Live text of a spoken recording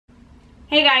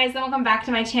Hey guys, and welcome back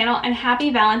to my channel and happy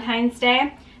Valentine's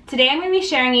Day. Today I'm going to be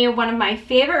sharing you one of my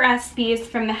favorite recipes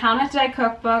from the How Not to Die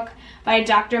Cookbook by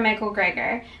Dr. Michael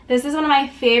Greger. This is one of my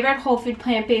favorite whole food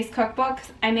plant-based cookbooks.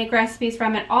 I make recipes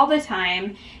from it all the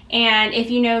time, and if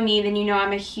you know me, then you know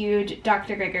I'm a huge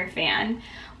Dr. Greger fan.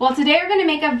 Well, today we're going to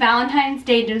make a Valentine's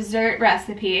Day dessert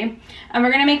recipe, and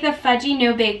we're going to make the Fudgy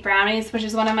no-bake brownies, which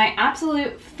is one of my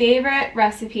absolute favorite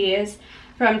recipes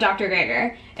from Dr.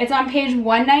 Greger. It's on page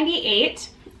 198,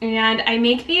 and I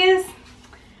make these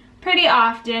pretty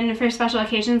often for special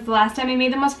occasions. The last time I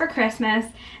made them was for Christmas,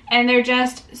 and they're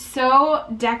just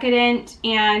so decadent,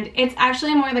 and it's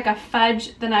actually more like a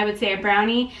fudge than I would say a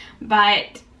brownie,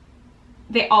 but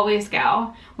they always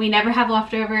go. We never have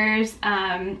leftovers.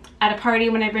 At a party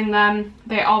when I bring them,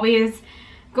 they always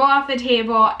go off the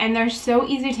table, and they're so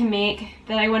easy to make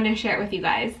that I wanted to share it with you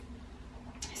guys.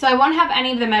 So I won't have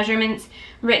any of the measurements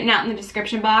written out in the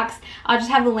description box. I'll just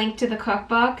have the link to the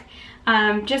cookbook,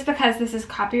 just because this is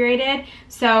copyrighted.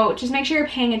 So just make sure you're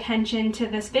paying attention to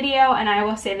this video, and I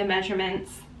will say the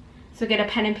measurements. So get a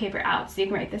pen and paper out so you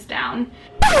can write this down.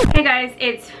 Hey guys,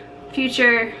 it's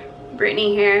future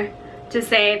Brittany here to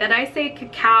say that I say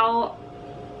cacao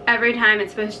every time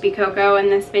it's supposed to be cocoa in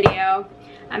this video.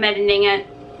 I'm editing it.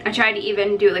 I tried to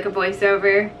even do like a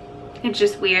voiceover. It's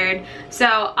just weird. So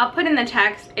I'll put in the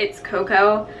text, it's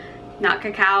cocoa, not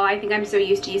cacao. I think I'm so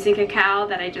used to using cacao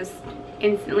that I just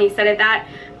instantly said it that.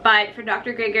 But for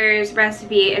Dr. Greger's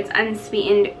recipe, it's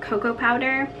unsweetened cocoa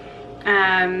powder.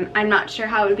 I'm not sure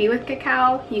how it would be with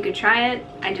cacao. You could try it.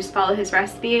 I just follow his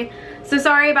recipe. So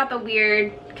sorry about the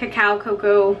weird cacao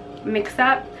cocoa mix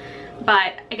up.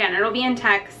 But again, it'll be in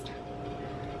text.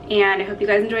 And I hope you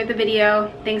guys enjoyed the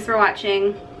video. Thanks for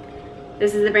watching.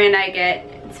 This is the brand I get.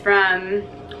 It's from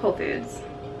Whole Foods.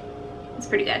 It's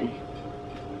pretty good.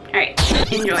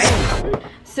 Alright, enjoy.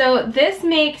 So this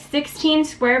makes 16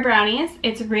 square brownies.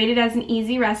 It's rated as an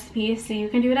easy recipe, so you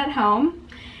can do it at home.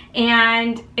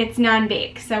 And it's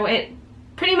non-bake, so it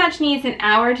pretty much needs an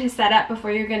hour to set up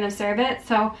before you're going to serve it.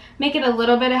 So make it a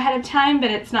little bit ahead of time,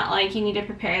 but it's not like you need to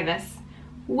prepare this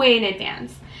way in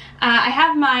advance. I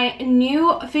have my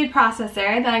new food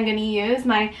processor that I'm going to use.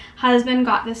 My husband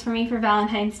got this for me for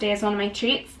Valentine's Day as one of my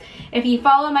treats. If you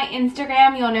follow my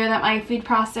Instagram, you'll know that my food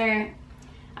processor,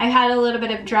 I've had a little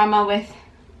bit of drama with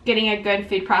getting a good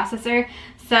food processor.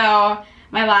 So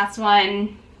my last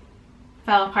one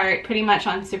fell apart pretty much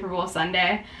on Super Bowl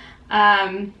Sunday,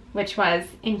 which was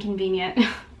inconvenient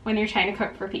when you're trying to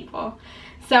cook for people.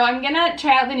 So I'm going to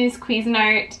try out the new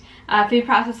Cuisinart food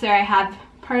processor. I have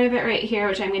part of it right here,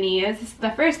 which I'm going to use. This is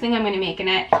the first thing I'm going to make in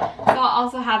it. So I'll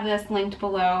also have this linked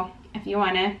below if you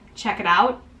want to check it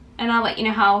out, and I'll let you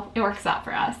know how it works out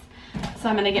for us. So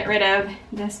I'm going to get rid of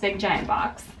this big giant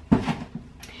box.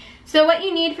 So what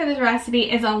you need for this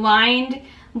recipe is a lined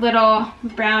little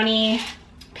brownie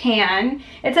pan.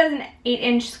 It says an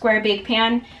 8-inch square bake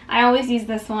pan. I always use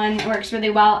this one. It works really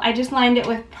well. I just lined it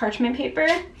with parchment paper.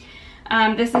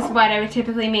 This is what I would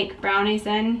typically make brownies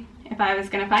in if I was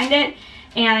going to find it.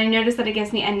 And I noticed that it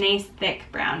gives me a nice thick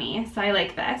brownie, so I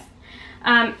like this.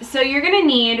 So you're going to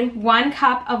need 1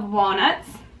 cup of walnuts,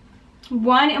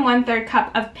 1 1/3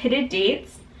 cup of pitted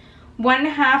dates,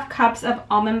 1/2 cups of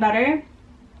almond butter,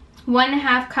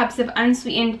 1/2 cups of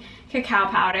unsweetened cacao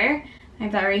powder. I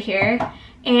have that right here.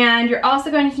 And you're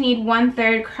also going to need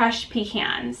 1/3 crushed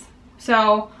pecans.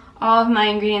 So all of my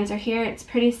ingredients are here. It's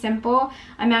pretty simple.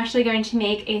 I'm actually going to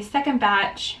make a second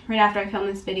batch right after I film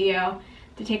this video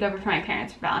to take over for my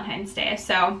parents for Valentine's Day.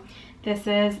 So this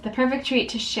is the perfect treat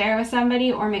to share with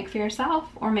somebody, or make for yourself,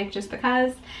 or make just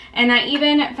because. And I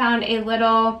even found a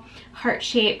little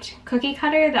heart-shaped cookie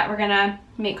cutter that we're gonna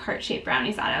make heart-shaped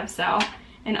brownies out of, so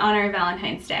in honor of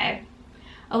Valentine's Day.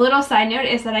 A little side note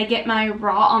is that I get my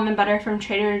raw almond butter from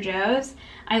Trader Joe's.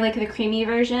 I like the creamy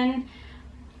version.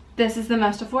 This is the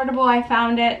most affordable I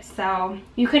found it, so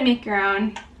you could make your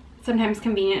own. Sometimes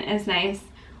convenient is nice.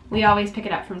 We always pick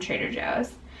it up from Trader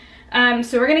Joe's.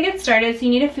 So we're gonna get started. So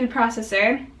you need a food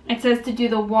processor. It says to do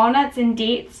the walnuts and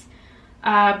dates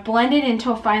blended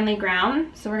until finely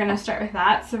ground. So we're gonna start with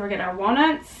that. So we're gonna get our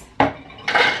walnuts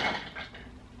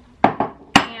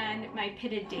and my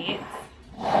pitted dates.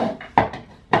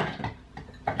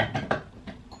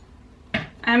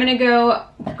 I'm gonna go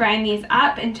grind these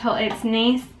up until it's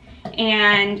nice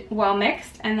and well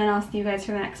mixed, and then I'll see you guys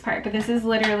for the next part. But this is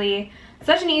literally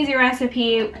such an easy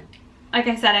recipe. Like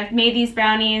I said, I've made these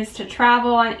brownies to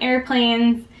travel on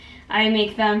airplanes. I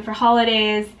make them for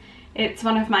holidays. It's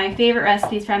one of my favorite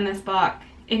recipes from this book.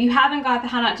 If you haven't got the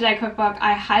How Not to Die cookbook,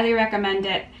 I highly recommend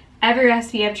it. Every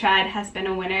recipe I've tried has been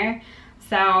a winner.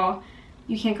 So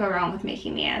you can't go wrong with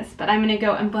making these. But I'm gonna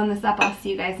go and blend this up. I'll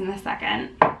see you guys in a second.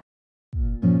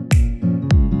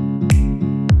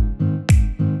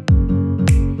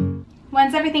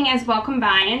 Once everything is well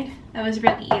combined, that was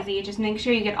really easy. Just make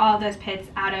sure you get all of those pits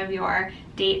out of your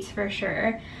dates for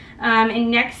sure. And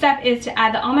next step is to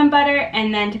add the almond butter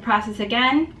and then to process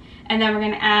again. And then we're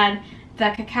gonna add the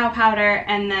cacao powder,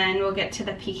 and then we'll get to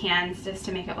the pecans just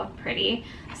to make it look pretty.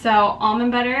 So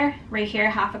almond butter right here,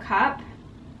 1/2 cup.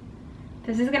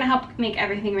 This is gonna help make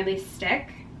everything really stick.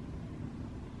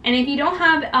 And if you don't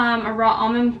have a raw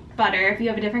almond butter, if you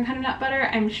have a different kind of nut butter,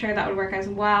 I'm sure that would work as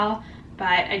well.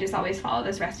 But I just always follow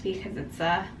this recipe because it's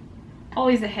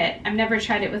always a hit. I've never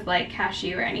tried it with like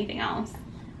cashew or anything else.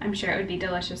 I'm sure it would be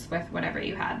delicious with whatever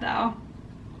you had though.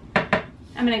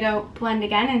 I'm gonna go blend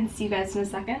again and see you guys in a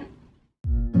second.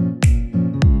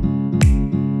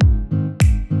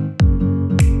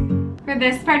 For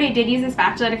this part, I did use a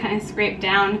spatula to kind of scrape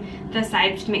down the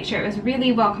sides to make sure it was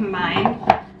really well combined,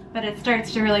 but it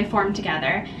starts to really form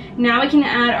together. Now we can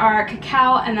add our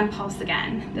cacao and then pulse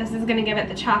again. This is gonna give it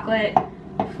the chocolate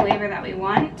flavor that we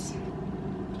want.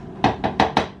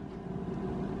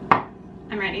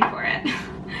 I'm ready for it.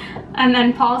 And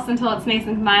then pulse until it's nice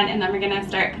and combined, and then we're gonna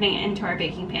start putting it into our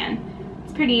baking pan.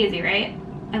 It's pretty easy, right?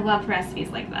 I love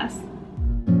recipes like this.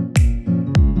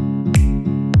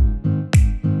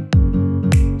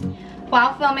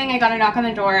 While filming, I got a knock on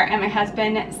the door and my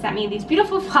husband sent me these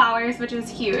beautiful flowers, which is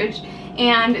huge,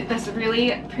 and this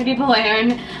really pretty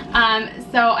balloon.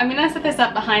 So I'm gonna set this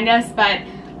up behind us, but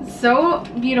so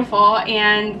beautiful,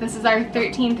 and this is our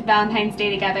 13th Valentine's Day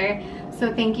together.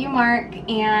 So thank you, Mark,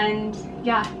 and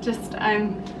yeah, just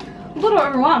I'm a little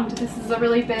overwhelmed. This is a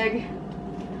really big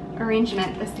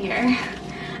arrangement this year.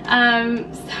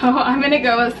 So I'm gonna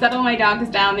go settle my dogs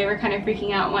down. They were kind of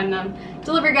freaking out when the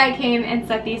delivery guy came and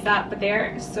set these up, but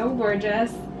they're so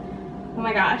gorgeous. Oh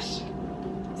my gosh,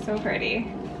 so pretty.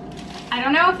 I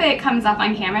don't know if it comes up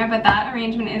on camera, but that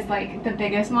arrangement is like the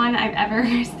biggest one I've ever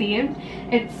received.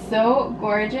 It's so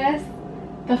gorgeous.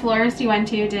 The florist you went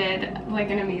to did like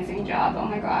an amazing job. Oh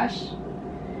my gosh.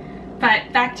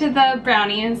 But back to the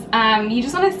brownies. You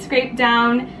just want to scrape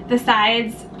down the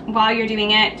sides while you're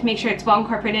doing it to make sure it's well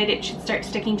incorporated. It should start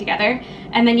sticking together,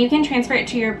 and then you can transfer it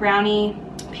to your brownie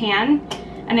pan.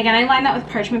 And again, I line that with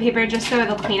parchment paper just so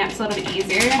the cleanup's a little bit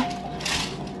easier.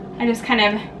 I just kind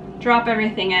of drop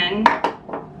everything in,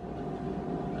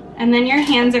 and then your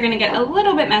hands are going to get a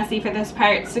little bit messy for this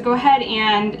part, so go ahead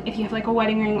and if you have like a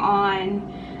wedding ring on,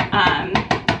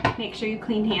 make sure you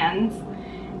clean hands.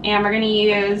 And we're going to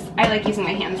use, I like using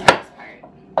my hands for this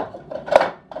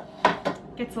part.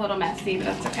 Gets a little messy, but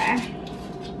that's okay.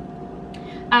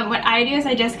 What I do is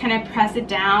I just kind of press it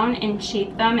down and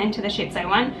shape them into the shapes I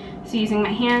want. So using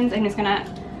my hands, I'm just gonna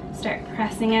start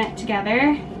pressing it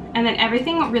together, and then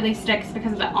everything really sticks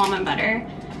because of the almond butter.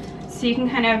 So you can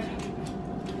kind of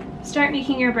start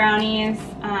making your brownies.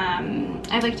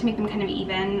 I like to make them kind of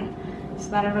even so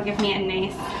that it'll give me a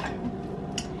nice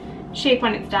shape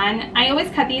when it's done. I always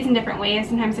cut these in different ways.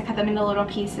 Sometimes I cut them into little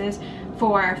pieces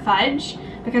for fudge,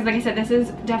 because like I said, this is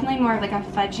definitely more of like a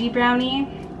fudgy brownie.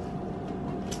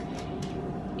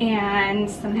 And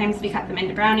sometimes we cut them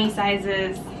into brownie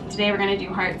sizes. Today we're gonna do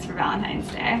hearts for Valentine's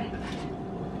Day.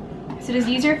 So just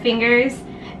use your fingers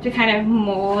to kind of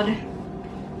mold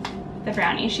the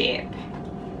brownie shape.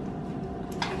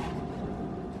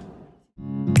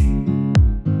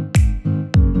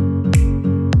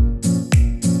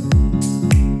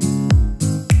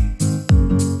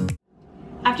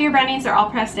 After your brownies are all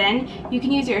pressed in, you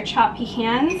can use your chopped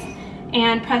pecans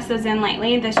and press those in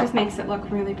lightly. This just makes it look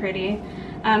really pretty.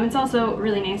 It's also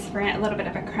really nice for a little bit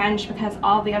of a crunch because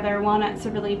all the other walnuts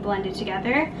are really blended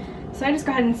together. So I just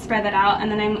go ahead and spread that out, and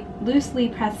then I'm loosely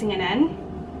pressing it in.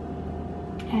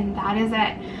 And that is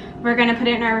it. We're gonna put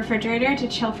it in our refrigerator to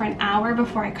chill for an hour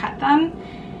before I cut them.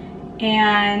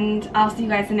 And I'll see you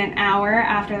guys in an hour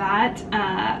after that.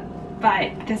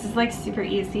 But this is like super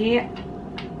easy.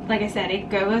 Like I said, it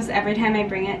goes every time I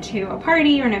bring it to a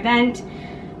party or an event.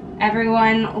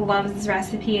 Everyone loves this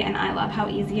recipe, and I love how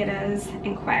easy it is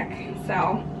and quick.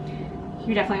 So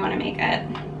you definitely want to make it.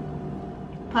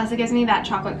 Plus it gives me that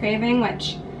chocolate craving,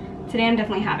 which today I'm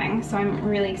definitely having. So I'm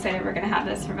really excited we're going to have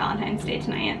this for Valentine's Day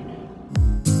tonight.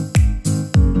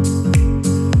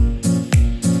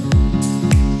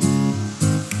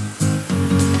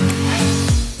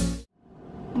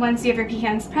 Once you have your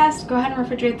pecans pressed, go ahead and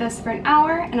refrigerate this for an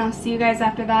hour, and I'll see you guys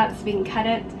after that so we can cut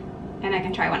it and I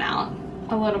can try one out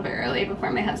a little bit early before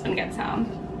my husband gets home.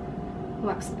 It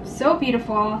looks so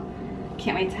beautiful.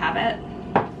 Can't wait to have it.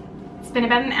 It's been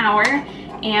about an hour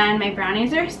and my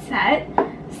brownies are set.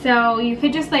 So you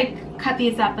could just like cut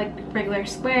these up like regular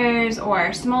squares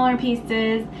or smaller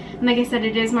pieces. And like I said,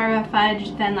 it is more of a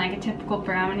fudge than like a typical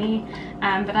brownie.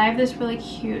 But I have this really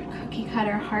cute cookie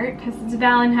cutter heart because it's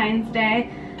Valentine's Day.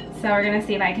 So we're gonna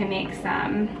see if I can make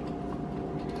some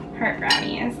heart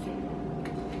brownies.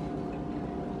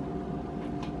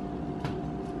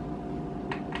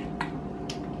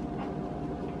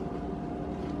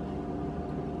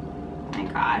 Oh my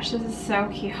gosh, this is so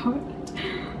cute.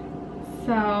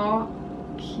 So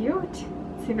cute.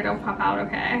 Let's see if it'll pop out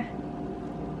okay.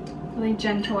 Really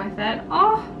gentle with it.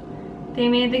 Oh, they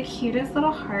made the cutest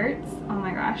little hearts. Oh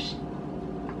my gosh.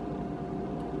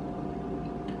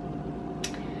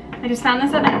 I just found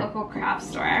this at my local craft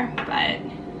store, but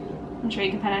I'm sure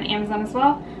you can find it on Amazon as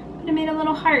well. But it made a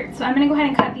little heart. So I'm gonna go ahead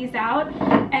and cut these out.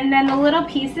 And then the little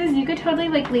pieces, you could totally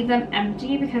like leave them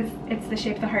empty because it's the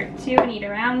shape of the heart too and eat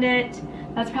around it.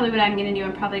 That's probably what I'm gonna do.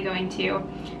 I'm probably going to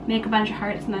make a bunch of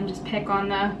hearts and then just pick on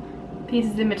the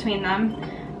pieces in between them.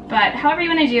 But however you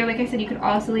wanna do, like I said, you could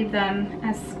also leave them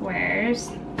as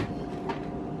squares.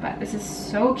 But this is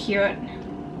so cute.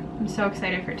 I'm so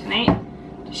excited for tonight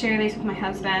to share these with my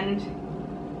husband.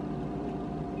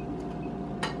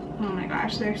 Oh my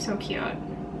gosh, they're so cute.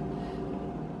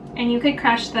 And you could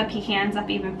crush the pecans up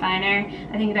even finer.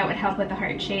 I think that would help with the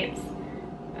heart shapes.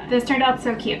 But this turned out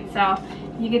so cute. So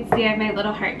you can see I have my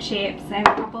little heart shapes. I have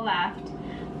a couple left.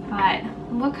 But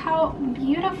look how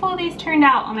beautiful these turned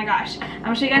out. Oh my gosh. I'm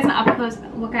gonna show you guys an up close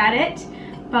look at it.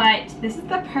 But this is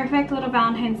the perfect little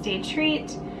Valentine's Day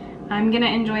treat. I'm gonna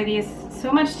enjoy these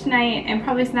so much tonight and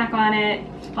probably snack on it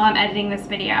while I'm editing this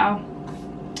video.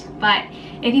 But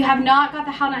if you have not got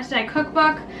the How Not to Die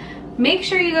cookbook, make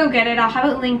sure you go get it. I'll have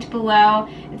it linked below.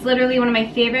 It's literally one of my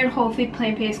favorite whole food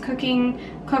plant-based cooking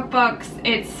cookbooks.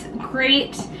 It's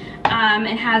great.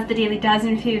 It has the daily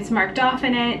dozen foods marked off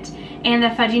in it, and the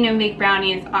Fudgy no-bake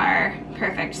brownies are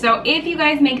perfect. So if you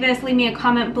guys make this, leave me a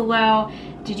comment below.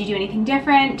 Did you do anything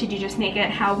different? Did you just make it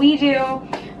how we do?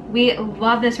 We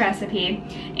love this recipe,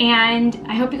 and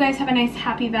I hope you guys have a nice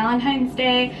happy Valentine's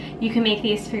Day. You can make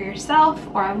these for yourself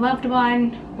or a loved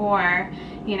one or,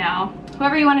 you know,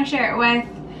 whoever you want to share it with,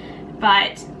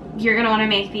 but you're gonna want to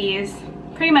make these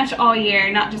pretty much all year,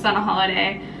 not just on a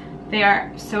holiday. They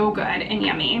are so good and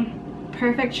yummy.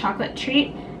 Perfect chocolate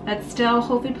treat that's still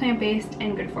whole food plant-based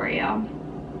and good for you.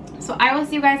 So I will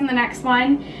see you guys in the next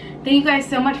one. Thank you guys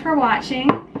so much for watching,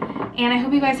 and I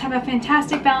hope you guys have a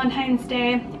fantastic Valentine's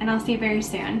Day, and I'll see you very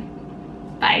soon.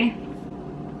 Bye.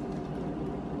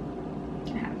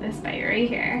 I have this bite right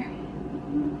here.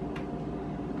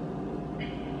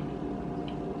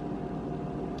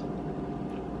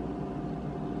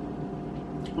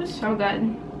 It's so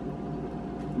good.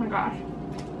 Oh my gosh.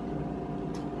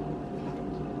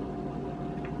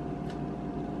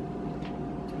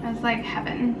 It's like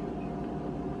heaven.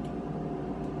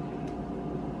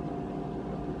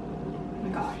 Oh my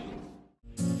gosh.